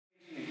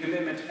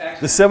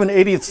The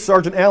 780th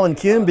Sergeant Alan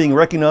Kim being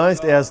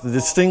recognized as the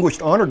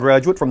Distinguished Honor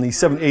Graduate from the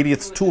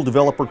 780th Tool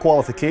Developer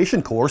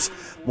Qualification course.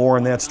 More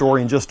on that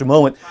story in just a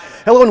moment.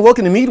 Hello and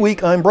welcome to Meade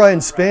Week. I'm Brian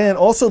Spann.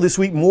 Also this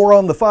week, more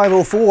on the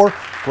 504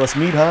 plus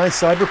Meade High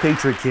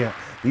CyberPatriot Camp.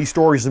 These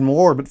stories and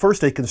more, but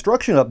first a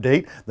construction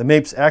update. The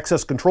MAPES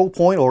Access Control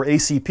Point, or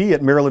ACP,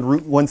 at Maryland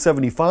Route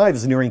 175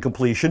 is nearing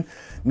completion.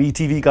 Meade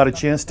TV got a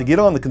chance to get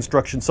on the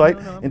construction site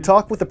and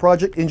talk with the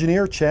project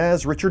engineer,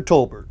 Chaz Richard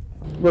Tolbert.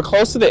 We're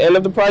close to the end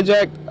of the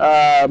project.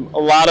 A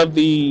lot of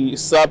the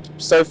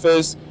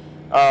subsurface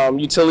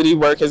utility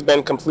work has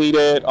been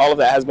completed. All of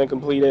that has been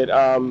completed.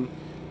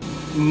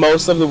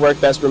 Most of the work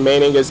that's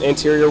remaining is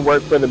interior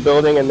work for the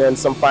building and then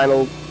some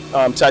final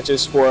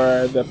touches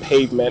for the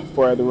pavement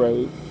for the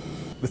road.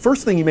 The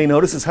first thing you may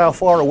notice is how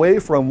far away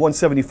from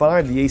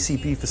 175 the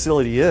ACP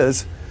facility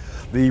is.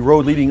 The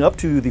road leading up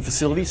to the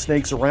facility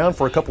snakes around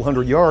for a couple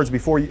hundred yards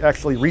before you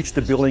actually reach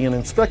the building and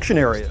inspection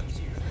area.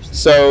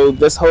 So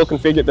this whole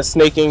the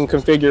snaking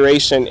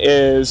configuration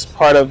is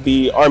part of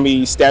the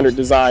Army standard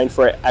design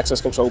for access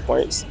control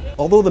points.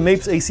 Although the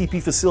MAPES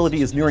ACP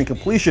facility is nearing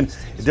completion,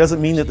 it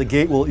doesn't mean that the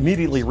gate will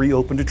immediately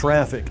reopen to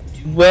traffic.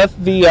 With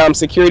the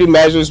security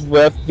measures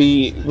with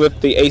the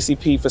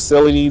ACP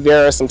facility,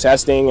 there are some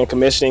testing and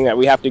commissioning that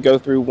we have to go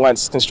through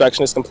once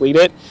construction is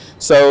completed.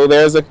 So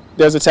there's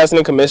a testing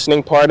and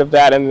commissioning part of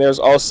that, and there's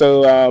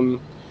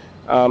also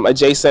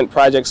adjacent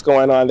projects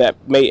going on that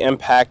may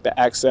impact the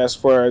access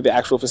for the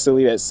actual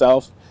facility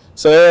itself.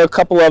 So there are a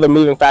couple other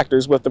moving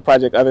factors with the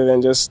project other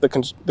than just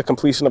the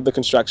completion of the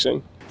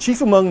construction.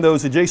 Chief among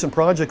those adjacent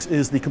projects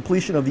is the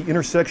completion of the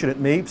intersection at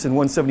MAPES and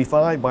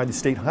 175 by the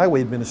State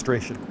Highway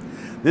Administration.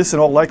 This in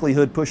all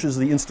likelihood pushes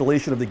the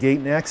installation of the gate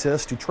and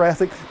access to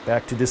traffic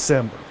back to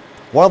December.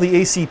 While the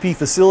ACP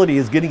facility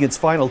is getting its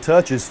final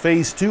touches,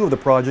 Phase 2 of the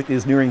project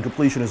is nearing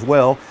completion as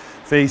well.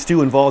 Phase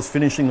 2 involves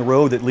finishing the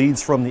road that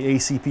leads from the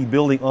ACP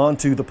building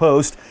onto the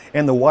post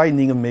and the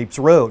widening of MAPES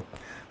Road.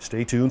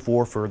 Stay tuned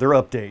for further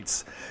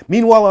updates.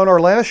 Meanwhile, on our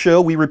last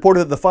show, we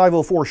reported that the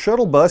 504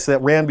 shuttle bus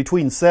that ran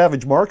between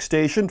Savage Mark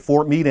Station,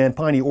 Fort Meade, and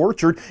Piney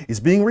Orchard is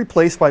being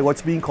replaced by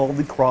what's being called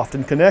the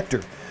Crofton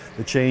Connector.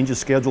 The change is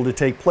scheduled to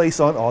take place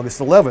on August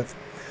 11th.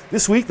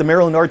 This week, the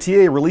Maryland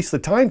RTA released the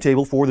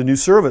timetable for the new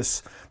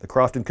service. The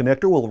Crofton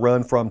Connector will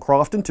run from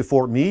Crofton to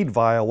Fort Meade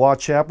via Watt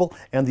Chapel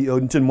and the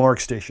Odenton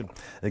Mark Station.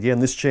 Again,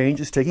 this change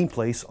is taking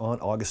place on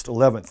August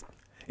 11th.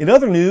 In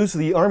other news,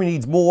 the Army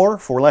needs more,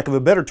 for lack of a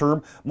better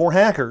term, more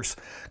hackers.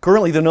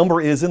 Currently, the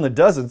number is in the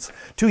dozens.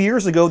 2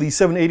 years ago, the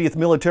 780th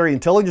Military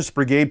Intelligence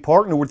Brigade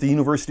partnered with the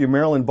University of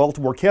Maryland,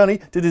 Baltimore County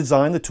to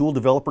design the Tool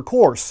Developer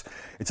course.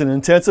 It's an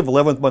intensive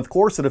 11th-month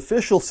course that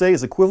officials say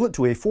is equivalent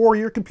to a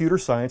 4-year computer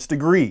science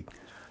degree.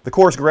 The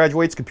course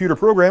graduates computer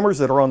programmers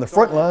that are on the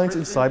front lines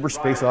in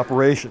cyberspace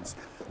operations.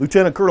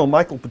 Lieutenant Colonel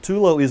Michael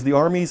Patullo is the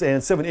Army's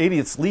and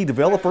 780th's lead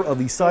developer of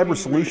the Cyber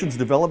Solutions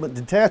Development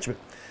Detachment.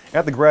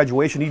 At the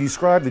graduation, he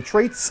described the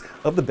traits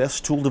of the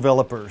best tool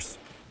developers.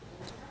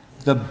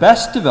 The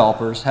best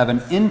developers have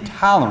an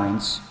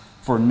intolerance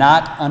for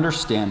not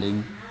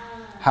understanding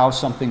how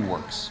something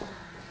works.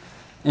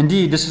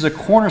 Indeed, this is a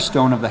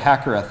cornerstone of the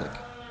hacker ethic.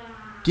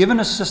 Given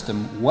a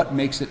system, what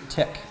makes it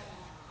tick?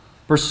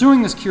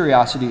 Pursuing this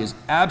curiosity is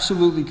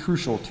absolutely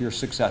crucial to your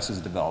success as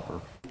a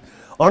developer.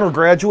 Honor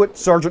graduate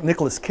Sergeant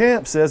Nicholas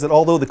Camp says that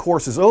although the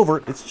course is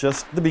over, it's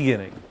just the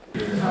beginning.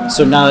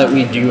 So now that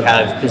we do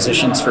have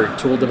positions for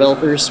tool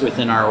developers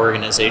within our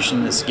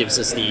organization, this gives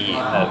us the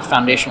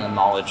foundational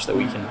knowledge that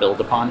we can build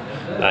upon.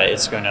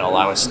 It's going to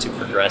allow us to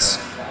progress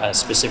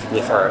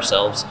specifically for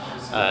ourselves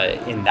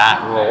in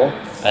that role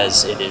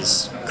as it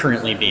is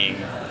currently being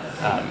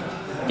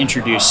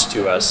introduced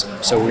to us.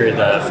 So we're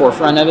the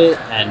forefront of it,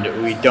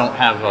 and we don't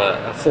have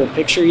a full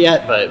picture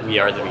yet, but we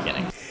are the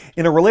beginning.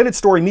 In a related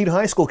story, Meade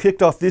High School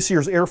kicked off this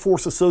year's Air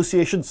Force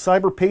Association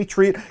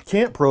CyberPatriot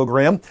Camp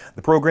program.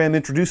 The program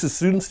introduces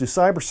students to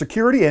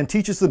cybersecurity and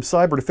teaches them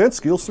cyber defense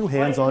skills through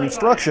hands-on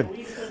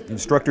instruction. The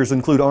instructors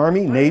include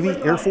Army, Navy,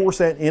 Air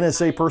Force, and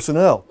NSA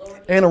personnel.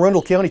 Anne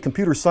Arundel County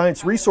computer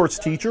science resource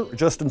teacher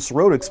Justin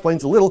Sirota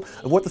explains a little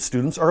of what the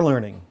students are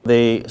learning.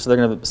 They're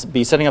going to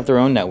be setting up their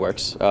own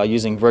networks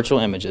using virtual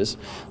images.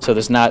 So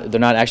they're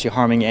not actually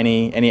harming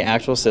any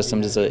actual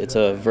systems. It's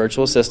a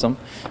virtual system,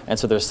 and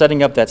so they're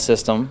setting up that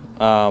system.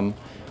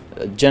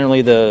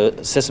 Generally, the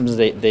systems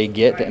they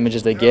get, the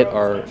images they get,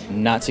 are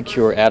not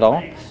secure at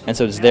all, and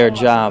so it's their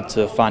job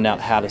to find out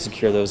how to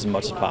secure those as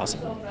much as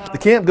possible. The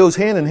camp goes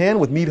hand in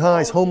hand with Meade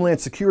High's Homeland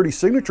Security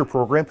Signature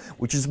Program,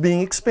 which is being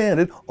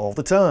expanded all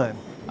the time.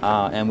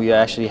 And we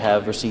actually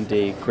have received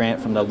a grant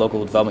from the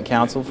local development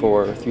council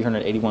for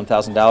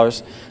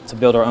 $381,000 to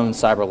build our own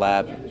cyber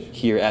lab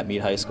here at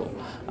Meade High School.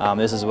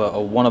 This is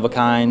a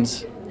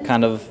one-of-a-kind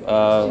kind of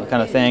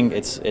thing.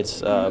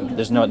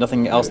 There's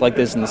nothing else like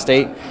this in the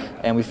state,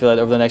 and we feel that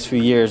over the next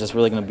few years it's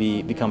really going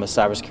to become a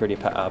cybersecurity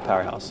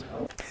powerhouse.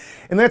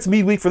 And that's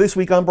Meade Week for this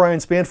week. I'm Brian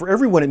Spann. For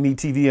everyone at Meade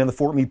TV and the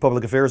Fort Meade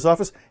Public Affairs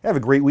Office, have a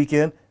great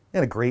weekend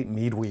and a great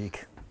Meade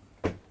Week.